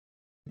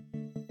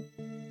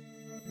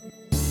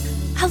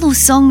Hello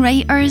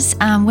songwriters,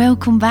 and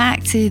welcome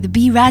back to the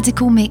Be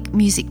Radical Make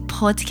Music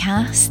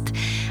podcast.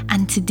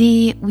 And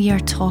today we are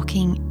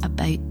talking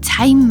about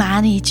time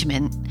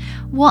management.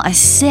 What a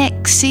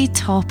sexy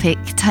topic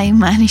time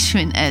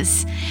management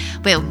is.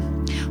 Well,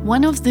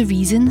 one of the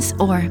reasons,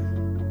 or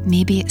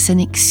maybe it's an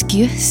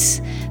excuse,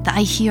 that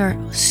I hear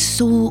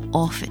so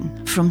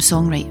often from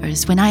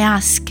songwriters when I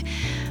ask,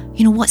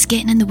 what's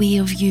getting in the way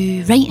of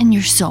you writing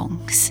your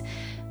songs?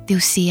 They'll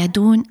say, I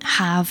don't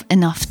have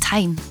enough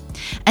time.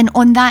 And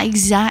on that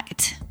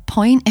exact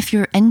point, if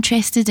you're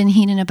interested in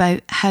hearing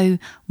about how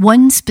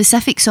one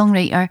specific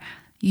songwriter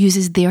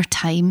uses their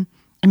time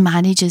and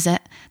manages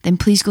it, then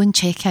please go and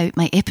check out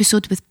my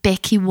episode with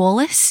Becky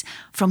Wallace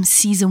from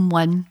season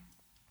 1.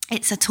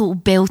 It's a total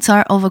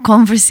belter of a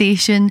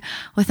conversation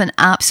with an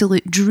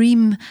absolute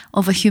dream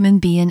of a human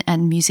being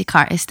and music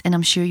artist, and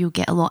I'm sure you'll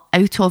get a lot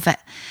out of it.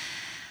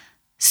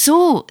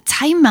 So,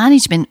 time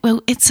management,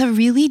 well, it's a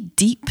really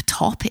deep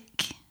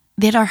topic.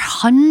 There are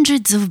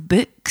hundreds of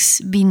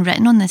books being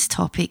written on this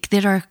topic.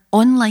 There are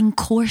online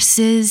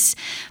courses,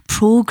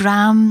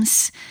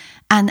 programs,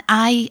 and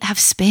I have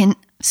spent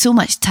so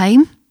much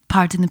time,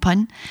 pardon the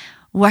pun,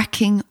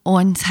 working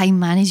on time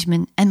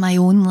management in my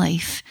own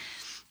life.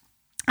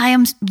 I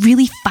am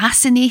really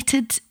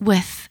fascinated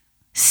with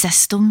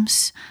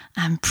systems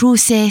and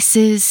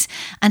processes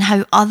and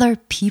how other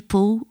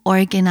people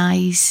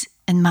organise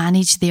and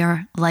manage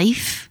their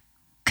life,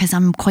 because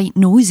I'm quite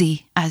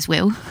nosy as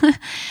well.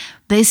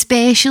 But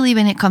especially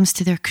when it comes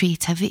to their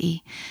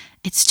creativity,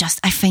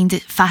 I find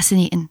it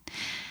fascinating.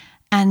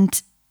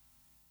 And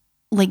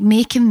like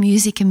making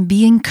music and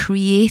being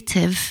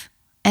creative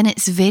in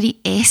its very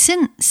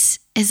essence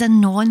is a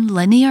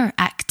non-linear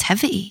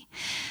activity.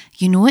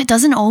 It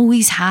doesn't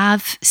always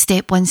have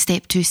step 1,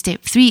 step 2,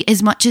 step 3,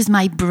 as much as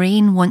my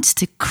brain wants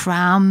to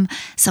cram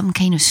some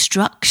kind of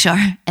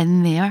structure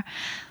in there.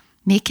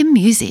 Making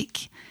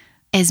music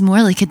is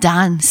more like a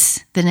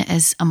dance than it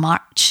is a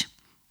march.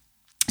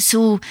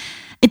 So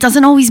it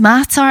doesn't always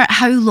matter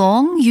how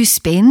long you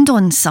spend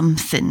on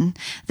something.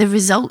 The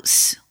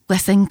results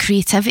within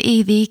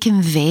creativity, they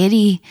can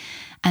vary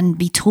and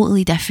be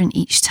totally different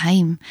each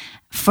time.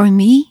 For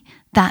me,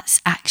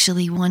 that's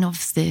actually one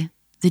of the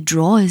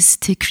draws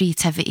to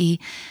creativity.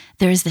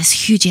 There is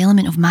this huge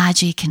element of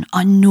magic and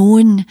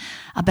unknown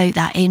about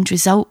that end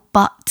result,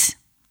 but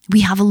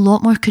we have a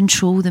lot more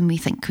control than we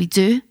think we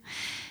do.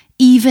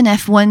 Even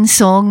if one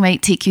song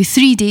might take you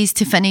 3 days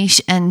to finish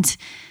and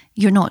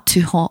you're not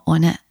too hot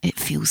on it, it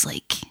feels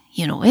like,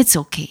 it's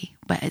okay,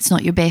 but it's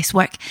not your best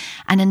work.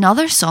 And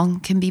another song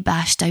can be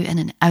bashed out in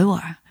an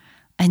hour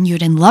and you're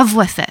in love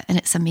with it and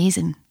it's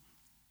amazing.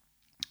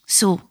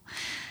 So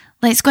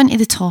let's go into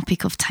the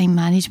topic of time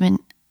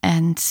management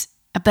and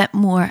a bit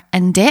more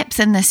in depth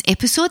in this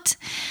episode.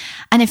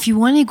 And if you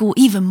want to go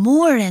even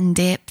more in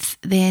depth,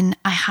 then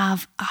I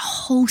have a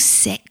whole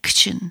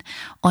section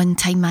on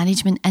time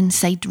management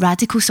inside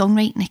Radical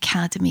Songwriting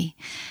Academy.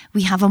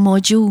 We have a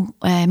module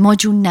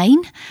 9,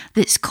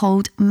 that's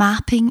called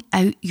Mapping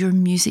Out Your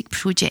Music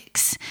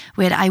Projects,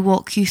 where I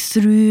walk you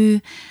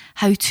through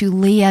how to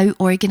lay out,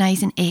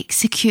 organise and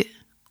execute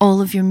all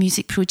of your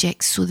music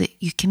projects so that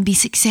you can be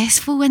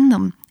successful in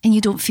them and you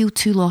don't feel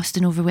too lost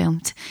and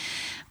overwhelmed.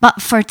 But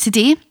for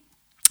today,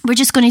 we're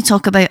just going to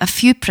talk about a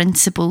few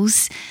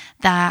principles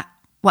that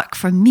work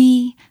for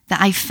me, that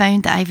I've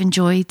found, that I've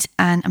enjoyed,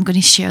 and I'm going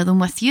to share them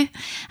with you.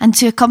 And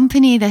to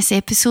accompany this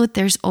episode,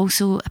 there's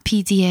also a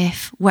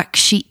PDF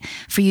worksheet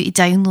for you to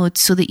download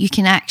so that you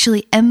can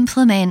actually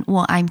implement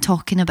what I'm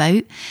talking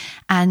about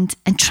and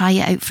try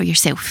it out for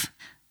yourself.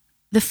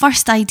 The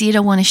first idea I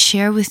want to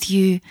share with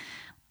you,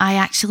 I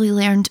actually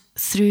learned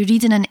through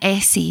reading an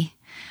essay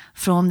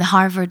from the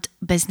Harvard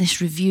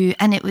Business Review,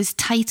 and it was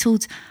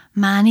titled,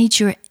 Manage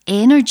Your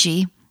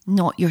Energy,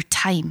 Not Your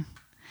Time.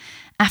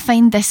 I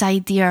find this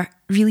idea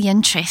really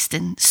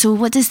interesting. So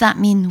what does that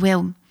mean?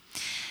 Well,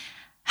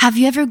 have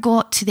you ever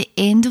got to the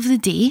end of the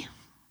day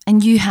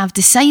and you have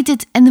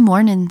decided in the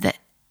morning that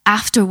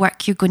after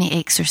work you're going to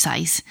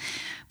exercise,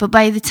 but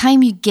by the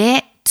time you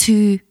get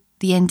to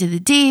the end of the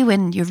day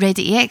when you're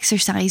ready to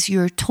exercise,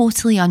 you're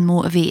totally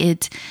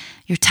unmotivated,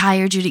 you're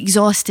tired, you're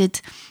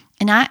exhausted,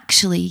 and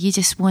actually you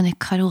just want to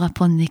curl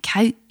up on the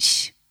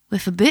couch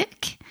with a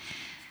book?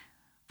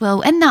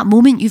 Well, in that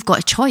moment, you've got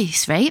a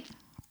choice, right?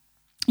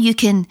 You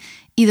can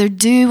either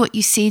do what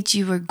you said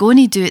you were going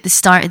to do at the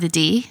start of the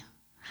day,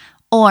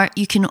 or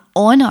you can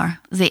honour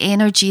the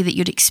energy that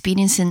you're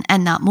experiencing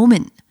in that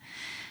moment.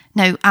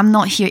 Now, I'm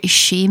not here to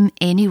shame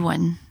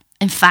anyone.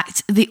 In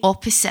fact, the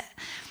opposite.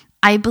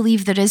 I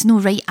believe there is no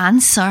right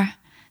answer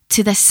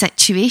to this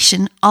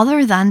situation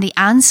other than the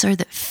answer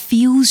that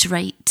feels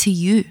right to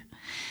you.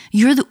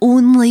 You're the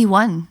only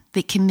one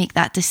that can make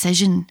that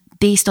decision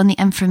based on the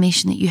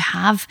information that you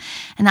have.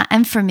 And that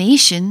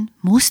information,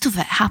 most of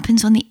it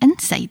happens on the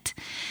inside.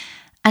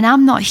 And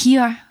I'm not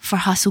here for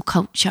hustle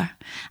culture.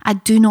 I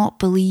do not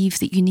believe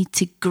that you need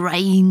to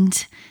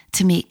grind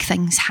to make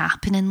things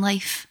happen in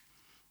life.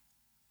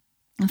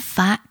 In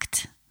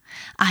fact,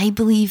 I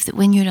believe that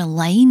when you're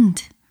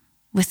aligned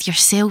with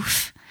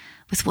yourself,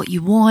 with what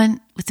you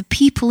want, with the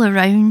people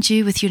around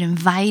you, with your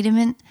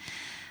environment,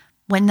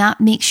 when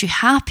that makes you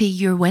happy,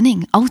 you're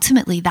winning.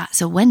 Ultimately, that's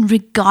a win,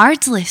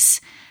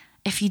 regardless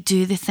if you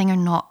do the thing or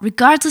not,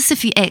 regardless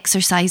if you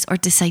exercise or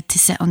decide to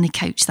sit on the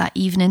couch that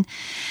evening.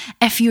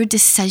 If your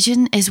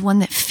decision is one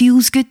that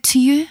feels good to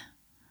you,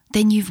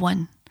 then you've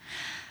won.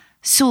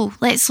 So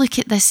let's look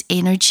at this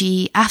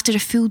energy. After a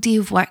full day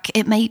of work,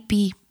 it might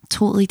be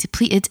totally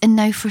depleted. And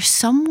now for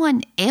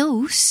someone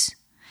else,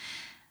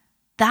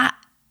 that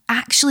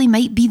actually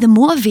might be the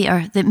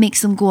motivator that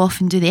makes them go off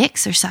and do the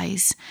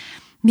exercise.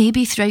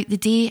 Maybe throughout the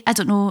day, I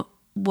don't know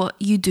what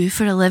you do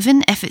for a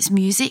living. If it's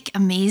music,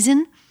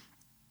 amazing.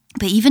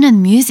 But even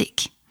in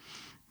music,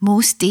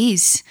 most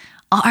days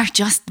are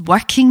just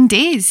working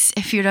days.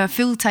 If you're a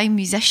full-time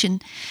musician,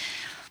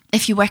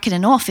 if you work in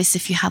an office,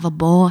 if you have a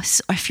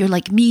boss, or if you're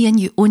like me and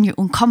you own your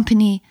own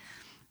company,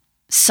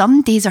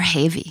 some days are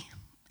heavy.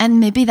 And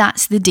maybe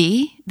that's the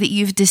day that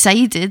you've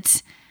decided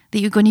that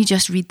you're going to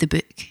just read the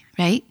book,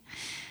 right?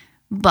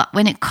 But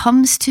when it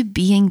comes to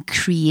being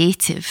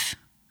creative,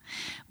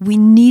 we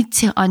need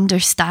to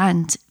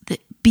understand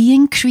that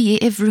being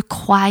creative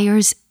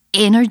requires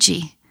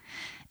energy.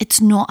 It's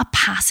not a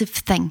passive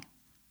thing.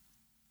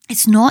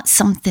 It's not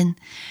something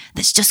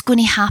that's just going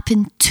to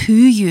happen to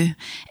you.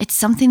 It's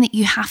something that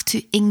you have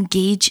to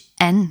engage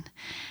in.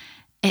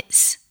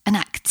 It's an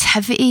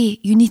activity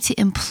you need to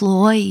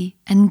employ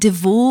and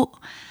devote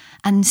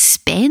and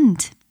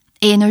spend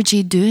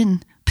energy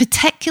doing,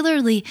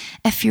 particularly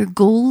if your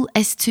goal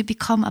is to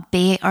become a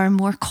better,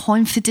 more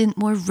confident,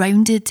 more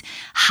rounded,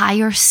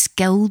 higher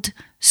skilled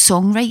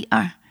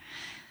songwriter.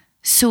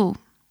 So,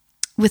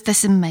 with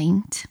this in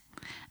mind,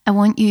 I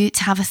want you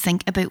to have a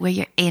think about where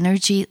your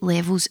energy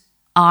levels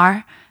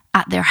are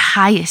at their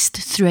highest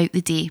throughout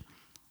the day.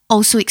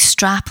 Also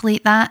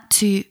extrapolate that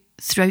to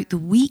throughout the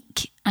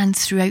week and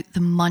throughout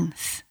the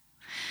month.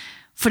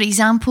 For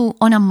example,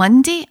 on a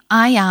Monday,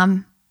 I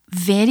am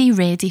very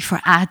ready for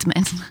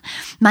admin.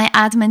 My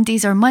admin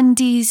days are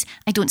Mondays.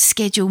 I don't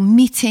schedule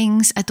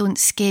meetings. I don't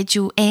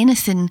schedule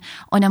anything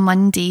on a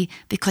Monday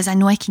because I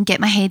know I can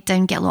get my head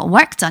down, get a lot of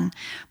work done.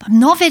 But I'm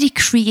not very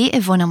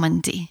creative on a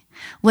Monday.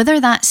 Whether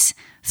that's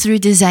through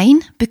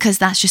design, because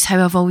that's just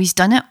how I've always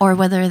done it, or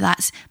whether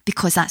that's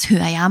because that's who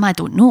I am, I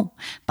don't know.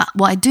 But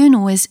what I do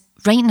know is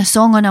writing a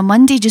song on a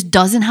Monday just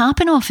doesn't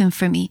happen often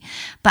for me.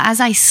 But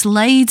as I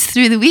slide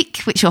through the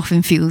week, which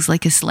often feels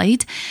like a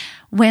slide,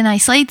 when I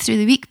slide through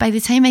the week, by the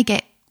time I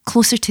get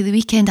closer to the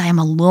weekend, I am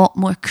a lot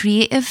more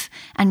creative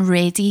and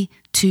ready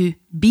to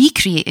be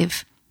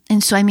creative.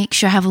 And so I make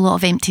sure I have a lot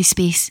of empty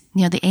space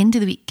near the end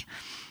of the week.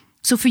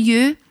 So for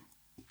you,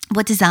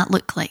 what does that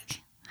look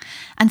like?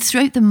 And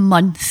throughout the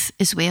month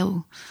as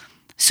well.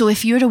 So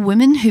if you're a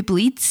woman who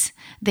bleeds,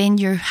 then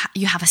you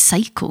have a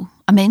cycle,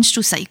 a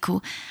menstrual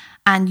cycle,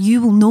 and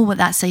you will know what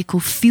that cycle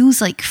feels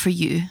like for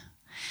you.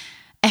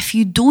 If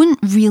you don't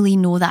really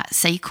know that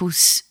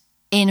cycle's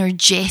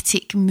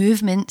energetic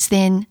movements,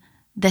 then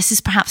this is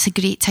perhaps a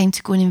great time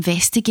to go and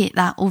investigate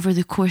that over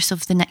the course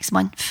of the next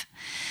month.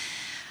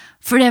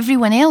 For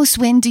everyone else,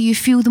 when do you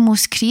feel the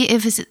most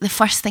creative? Is it the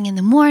first thing in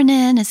the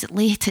morning? Is it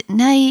late at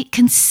night?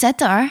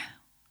 Consider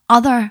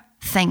other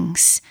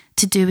things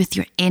to do with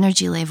your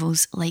energy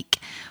levels, like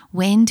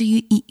when do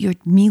you eat your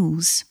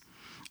meals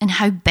and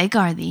how big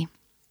are they?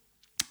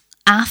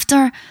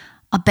 After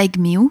a big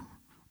meal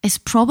is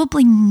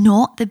probably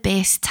not the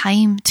best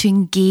time to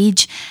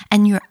engage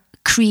in your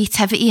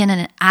creativity in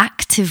an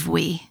active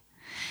way.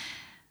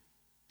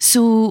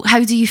 So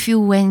how do you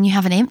feel when you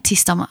have an empty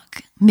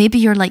stomach? Maybe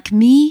you're like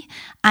me.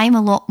 I'm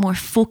a lot more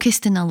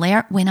focused and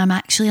alert when I'm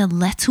actually a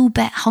little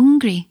bit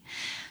hungry.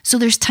 So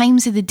there's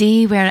times of the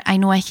day where I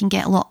know I can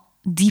get a lot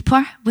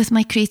deeper with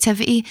my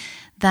creativity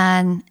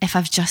than if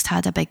I've just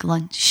had a big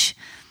lunch.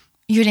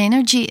 Your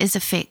energy is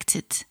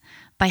affected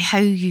by how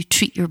you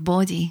treat your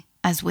body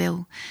as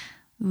well.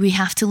 We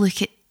have to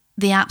look at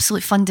the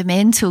absolute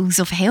fundamentals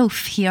of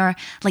health here,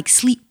 like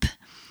sleep.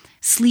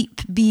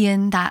 Sleep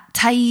being that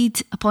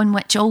tide upon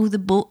which all the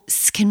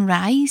boats can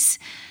rise.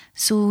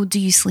 So do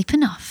you sleep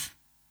enough?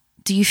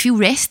 Do you feel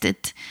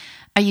rested?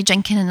 Are you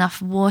drinking enough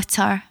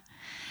water?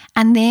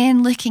 And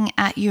then looking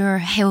at your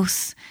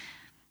health,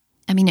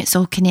 I mean, it's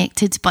all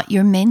connected, but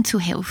your mental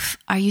health.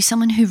 Are you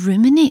someone who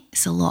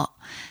ruminates a lot?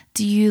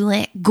 Do you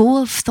let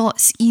go of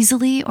thoughts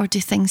easily, or do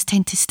things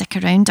tend to stick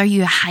around? Are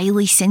you a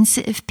highly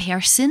sensitive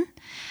person?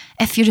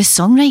 If you're a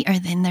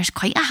songwriter, then there's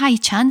quite a high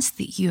chance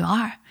that you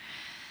are.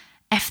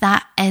 If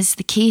that is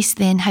the case,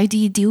 then how do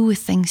you deal with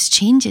things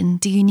changing?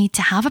 Do you need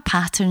to have a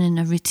pattern and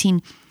a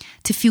routine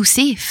to feel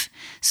safe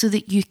so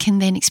that you can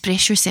then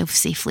express yourself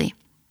safely?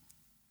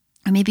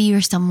 Or maybe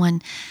you're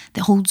someone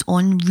that holds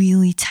on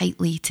really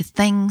tightly to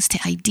things, to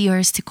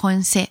ideas, to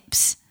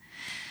concepts.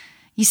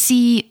 You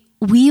see,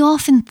 we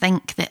often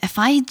think that if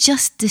I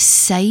just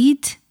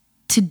decide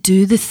to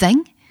do the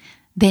thing,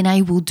 then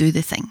I will do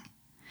the thing.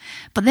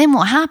 But then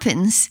what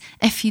happens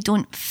if you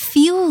don't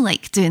feel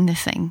like doing the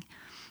thing?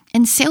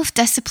 And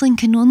self-discipline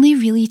can only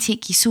really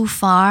take you so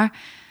far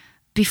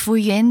before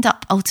you end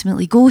up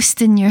ultimately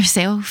ghosting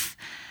yourself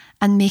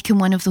and making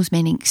one of those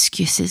many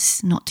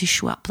excuses not to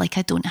show up, like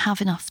I don't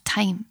have enough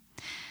time.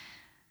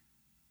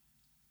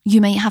 You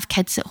might have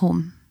kids at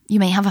home. You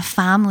might have a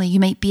family. You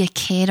might be a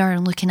carer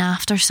and looking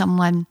after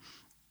someone.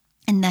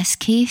 In this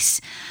case,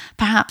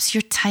 perhaps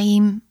your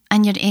time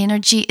and your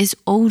energy is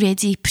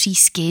already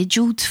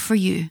pre-scheduled for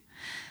you.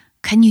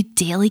 Can you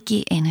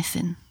delegate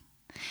anything?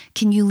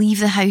 Can you leave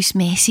the house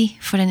messy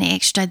for an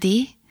extra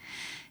day?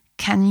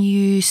 Can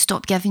you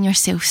stop giving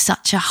yourself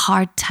such a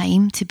hard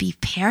time to be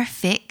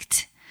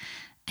perfect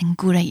and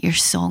go write your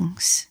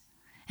songs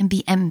and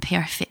be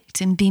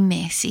imperfect and be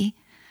messy?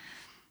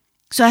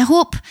 So I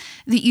hope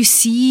that you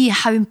see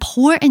how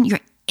important your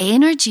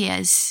energy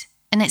is.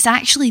 And it's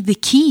actually the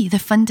key, the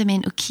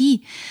fundamental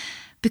key,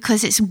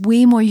 because it's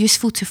way more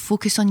useful to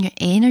focus on your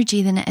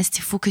energy than it is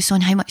to focus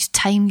on how much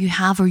time you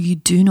have or you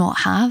do not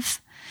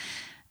have.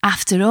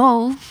 After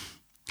all,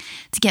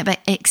 to get a bit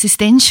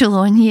existential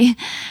on you,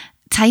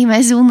 time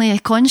is only a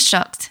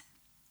construct.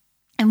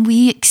 And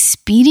we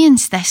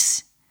experience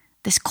this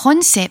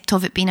concept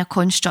of it being a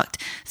construct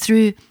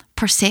through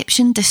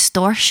perception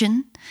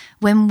distortion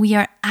when we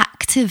are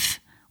active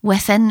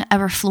within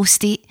our flow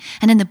state,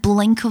 and in the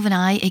blink of an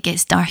eye it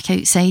gets dark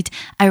outside,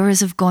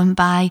 hours have gone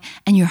by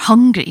and you're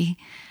hungry.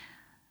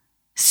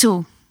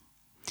 So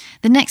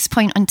the next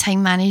point on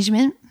time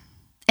management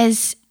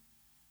is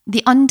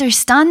the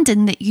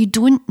understanding that you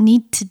don't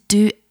need to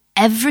do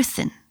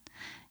everything.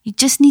 You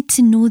just need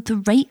to know the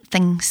right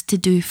things to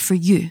do for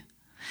you.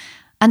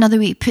 Another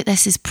way to put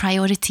this is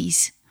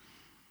priorities.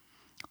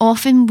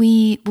 Often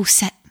we will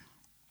sit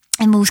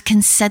and we'll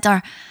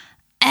consider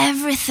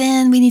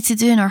everything we need to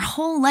do in our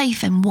whole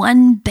life in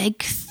one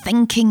big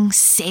thinking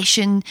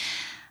session.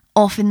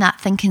 Often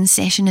that thinking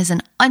session is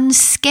an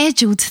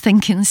unscheduled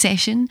thinking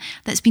session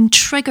that's been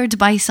triggered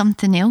by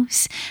something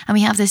else. And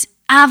we have this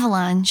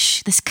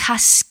avalanche, this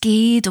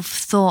cascade of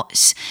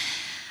thoughts.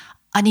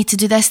 I need to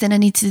do this, then I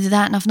need to do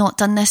that, and I've not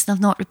done this, and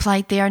I've not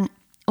replied there. And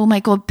oh my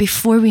God,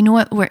 before we know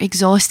it, we're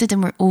exhausted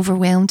and we're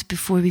overwhelmed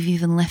before we've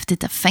even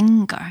lifted a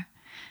finger.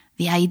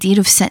 The idea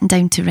of sitting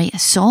down to write a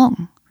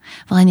song.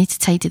 Well, I need to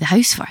tidy the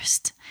house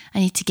first. I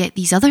need to get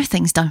these other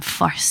things done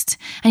first.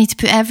 I need to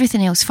put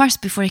everything else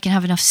first before I can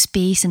have enough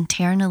space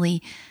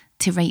internally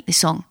to write the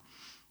song.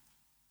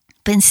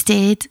 But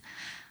instead,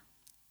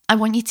 I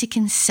want you to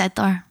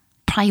consider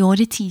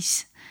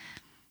priorities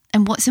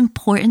and what's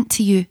important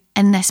to you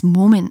in this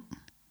moment.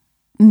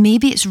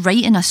 Maybe it's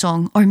writing a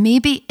song, or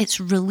maybe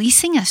it's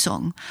releasing a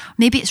song.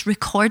 Maybe it's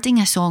recording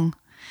a song.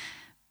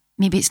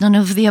 Maybe it's none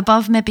of the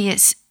above. Maybe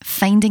it's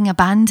finding a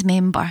band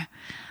member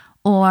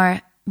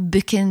or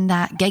booking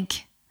that gig.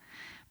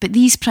 But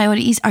these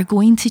priorities are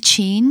going to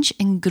change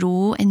and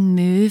grow and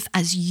move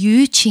as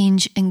you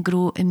change and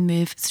grow and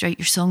move throughout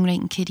your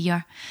songwriting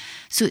career.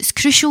 So it's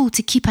crucial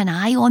to keep an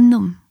eye on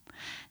them,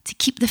 to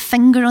keep the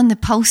finger on the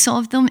pulse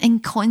of them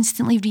and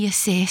constantly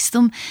reassess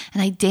them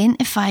and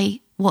identify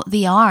what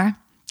they are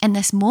in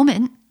this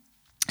moment,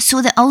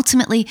 so that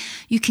ultimately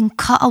you can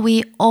cut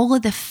away all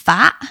of the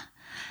fat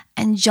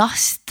and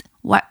just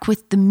work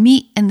with the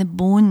meat and the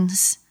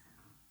bones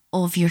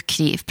of your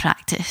creative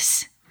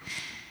practice.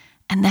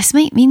 And this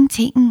might mean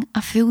taking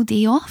a full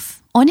day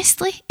off.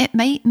 Honestly, it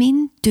might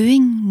mean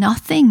doing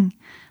nothing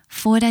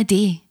for a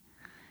day.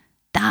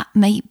 That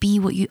might be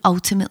what you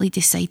ultimately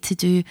decide to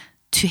do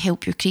to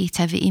help your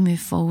creativity move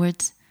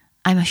forward.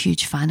 I'm a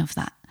huge fan of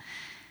that.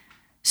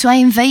 So I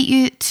invite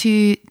you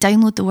to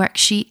download the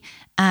worksheet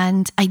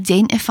and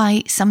identify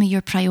some of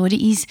your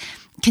priorities.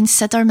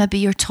 Consider maybe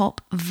your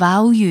top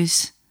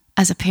values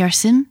as a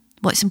person,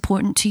 what's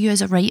important to you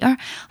as a writer,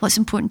 what's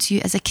important to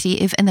you as a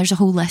creative, and there's a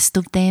whole list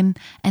of them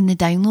in the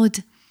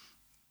download.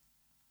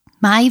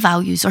 My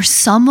values, or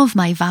some of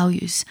my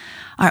values,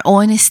 are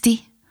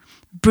honesty,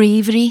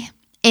 bravery,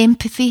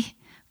 empathy,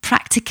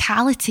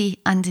 practicality,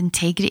 and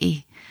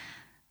integrity.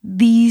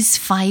 These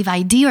 5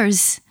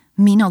 ideas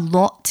mean a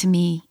lot to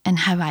me in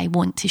how I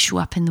want to show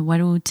up in the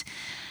world,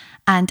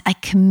 and I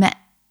commit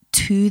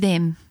to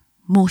them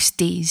most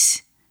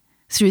days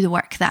through the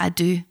work that I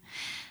do,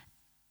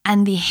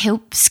 and they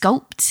help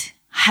sculpt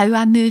how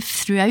I move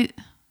throughout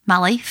my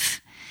life.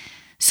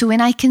 So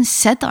when I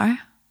consider,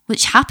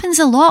 which happens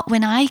a lot,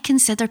 when I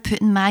consider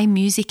putting my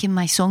music and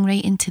my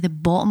songwriting to the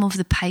bottom of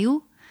the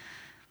pile,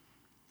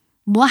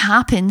 what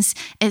happens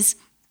is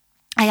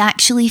I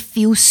actually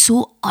feel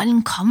so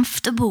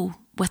uncomfortable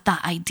with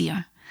that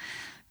idea,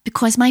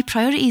 because my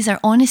priorities are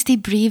honesty,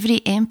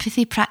 bravery,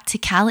 empathy,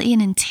 practicality,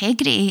 and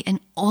integrity,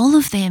 and all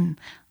of them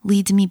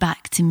lead me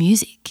back to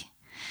music.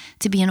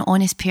 To be an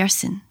honest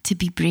person, to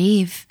be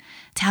brave,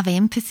 to have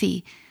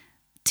empathy,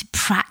 to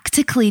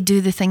practically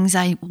do the things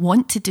I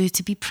want to do,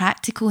 to be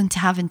practical and to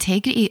have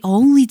integrity, it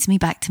all leads me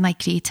back to my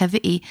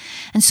creativity.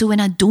 And so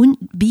when I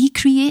don't be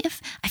creative,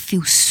 I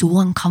feel so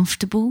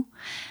uncomfortable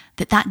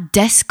that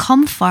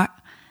discomfort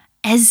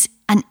is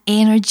an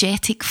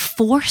energetic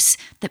force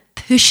that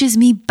pushes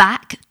me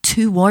back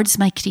towards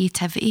my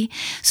creativity.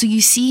 So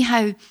you see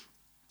how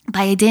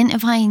by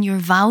identifying your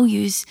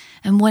values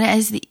and what it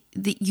is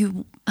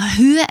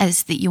who it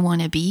is that you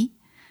want to be,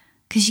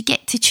 because you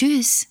get to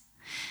choose.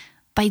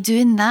 by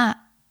doing that,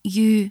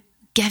 you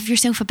give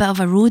yourself a bit of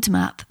a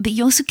roadmap, but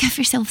you also give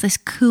yourself this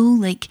cool,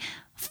 like,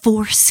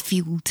 force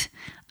field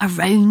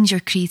around your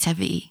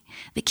creativity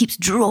that keeps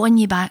drawing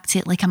you back to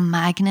it like a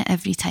magnet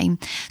every time.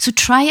 So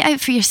try it out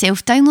for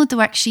yourself. Download the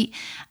worksheet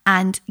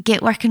and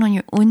get working on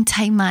your own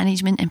time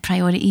management and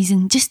priorities,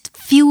 and just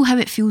feel how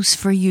it feels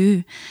for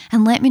you,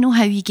 and let me know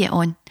how you get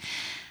on.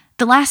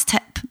 The last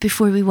tip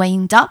before we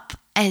wind up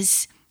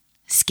is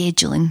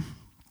scheduling.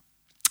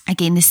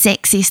 Again, the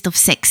sexiest of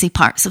sexy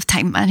parts of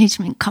time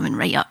management coming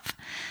right up.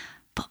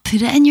 But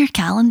put it in your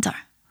calendar.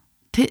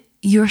 Put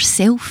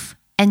yourself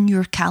in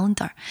your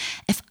calendar.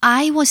 If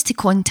I was to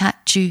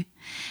contact you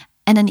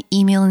in an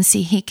email and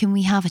say, hey, can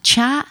we have a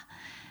chat?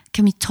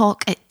 Can we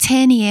talk at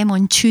 10 a.m.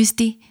 on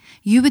Tuesday?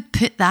 You would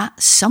put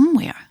that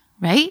somewhere,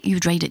 right?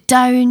 You'd write it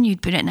down,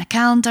 you'd put it in a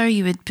calendar,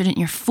 you would put it in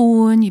your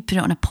phone, you'd put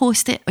it on a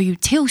post-it, or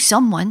you'd tell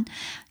someone,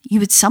 you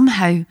would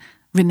somehow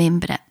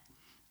remember it.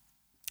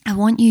 I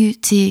want you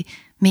to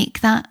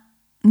make that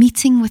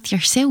meeting with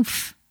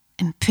yourself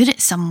and put it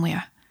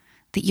somewhere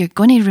that you're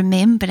going to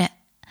remember it.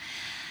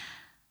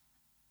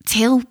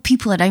 Tell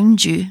people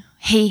around you,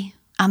 hey,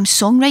 I'm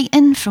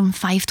songwriting from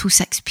 5 till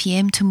 6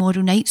 p.m.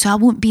 tomorrow night, so I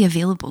won't be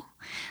available.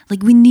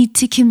 Like, we need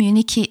to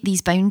communicate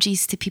these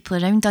boundaries to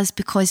people around us,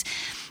 because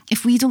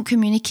if we don't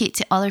communicate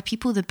to other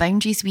people the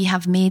boundaries we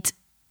have made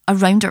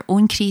around our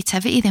own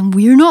creativity, then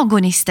we're not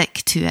going to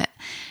stick to it.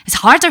 It's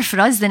harder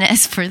for us than it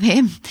is for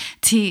them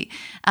to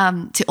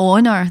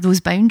honour those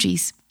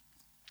boundaries.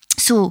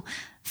 So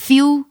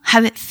feel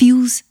how it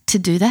feels to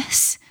do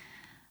this.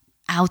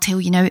 I'll tell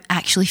you now, it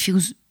actually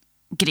feels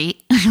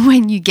great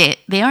when you get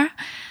there.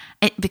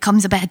 It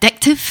becomes a bit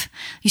addictive.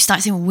 You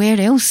start saying, where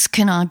else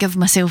can I give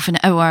myself an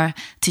hour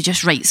to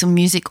just write some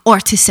music, or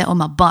to sit on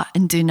my butt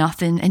and do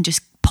nothing and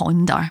just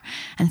ponder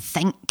and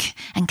think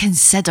and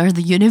consider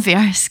the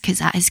universe, because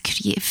that is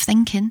creative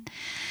thinking.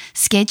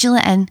 Schedule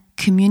it in,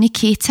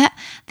 communicate it,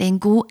 then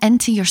go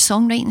into your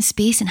songwriting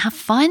space and have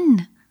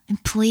fun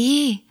and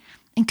play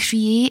and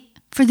create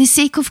for the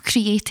sake of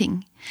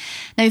creating.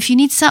 Now, if you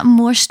need something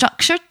more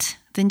structured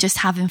than just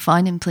having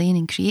fun and playing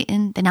and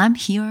creating, then I'm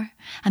here.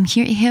 I'm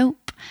here to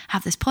help. I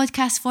have this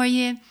podcast for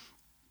you.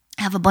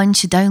 I have a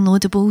bunch of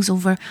downloadables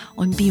over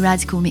on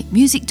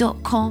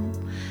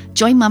beradicalmakemusic.com.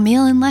 Join my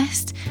mailing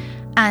list.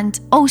 And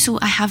also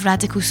I have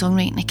Radical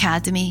Songwriting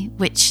Academy,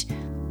 which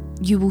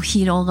you will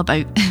hear all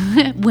about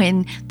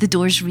when the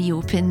doors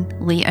reopen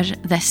later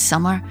this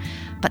summer.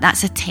 But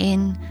that's a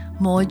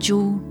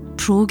 10-module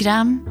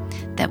program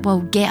that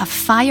will get a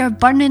fire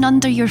burning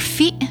under your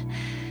feet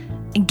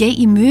and get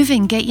you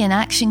moving, get you in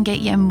action, get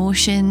you in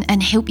motion,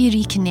 and help you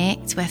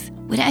reconnect with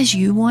what it is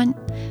you want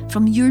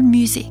from your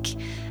music,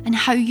 and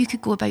how you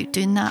could go about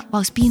doing that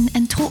whilst being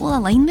in total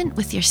alignment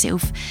with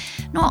yourself.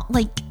 Not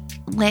like,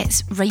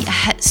 let's write a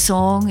hit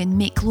song and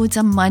make loads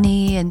of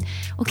money, and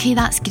okay,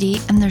 that's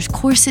great, and there's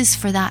courses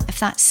for that if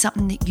that's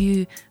something that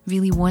you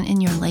really want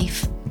in your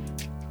life.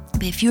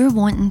 But if you're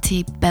wanting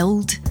to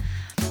build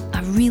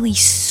a really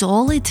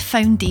solid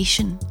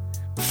foundation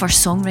for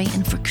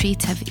songwriting, for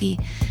creativity,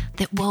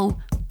 that will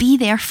be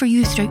there for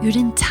you throughout your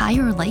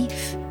entire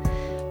life,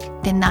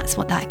 then that's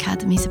what that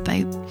academy is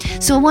about.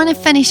 So I want to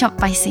finish up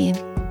by saying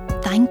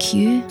thank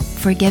you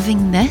for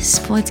giving this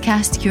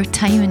podcast your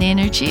time and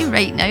energy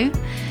right now.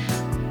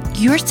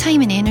 Your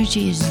time and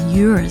energy is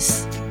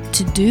yours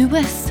to do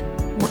with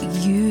what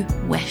you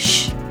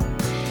wish.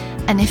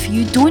 And if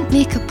you don't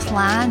make a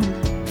plan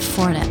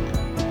for it,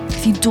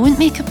 if you don't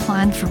make a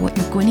plan for what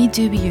you're going to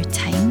do with your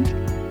time,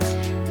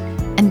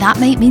 and that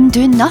might mean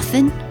doing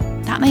nothing,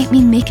 that might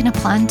mean making a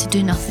plan to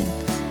do nothing,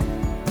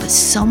 but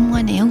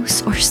someone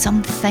else or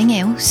something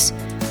else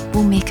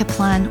will make a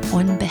plan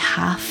on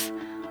behalf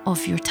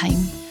of your time.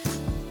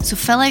 So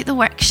fill out the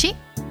worksheet.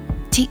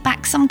 Take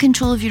back some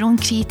control of your own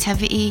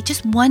creativity,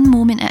 just one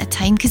moment at a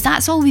time, because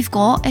that's all we've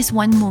got is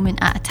one moment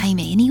at a time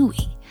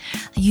anyway.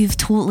 You've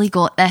totally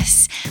got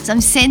this. So I'm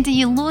sending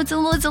you loads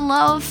and loads of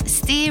love.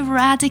 Stay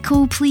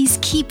radical. Please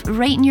keep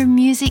writing your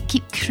music,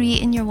 keep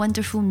creating your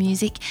wonderful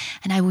music,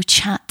 and I will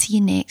chat to you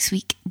next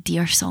week,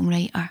 dear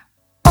songwriter.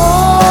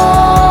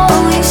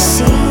 All we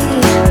see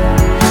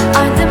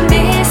are the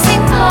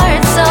missing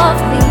parts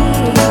of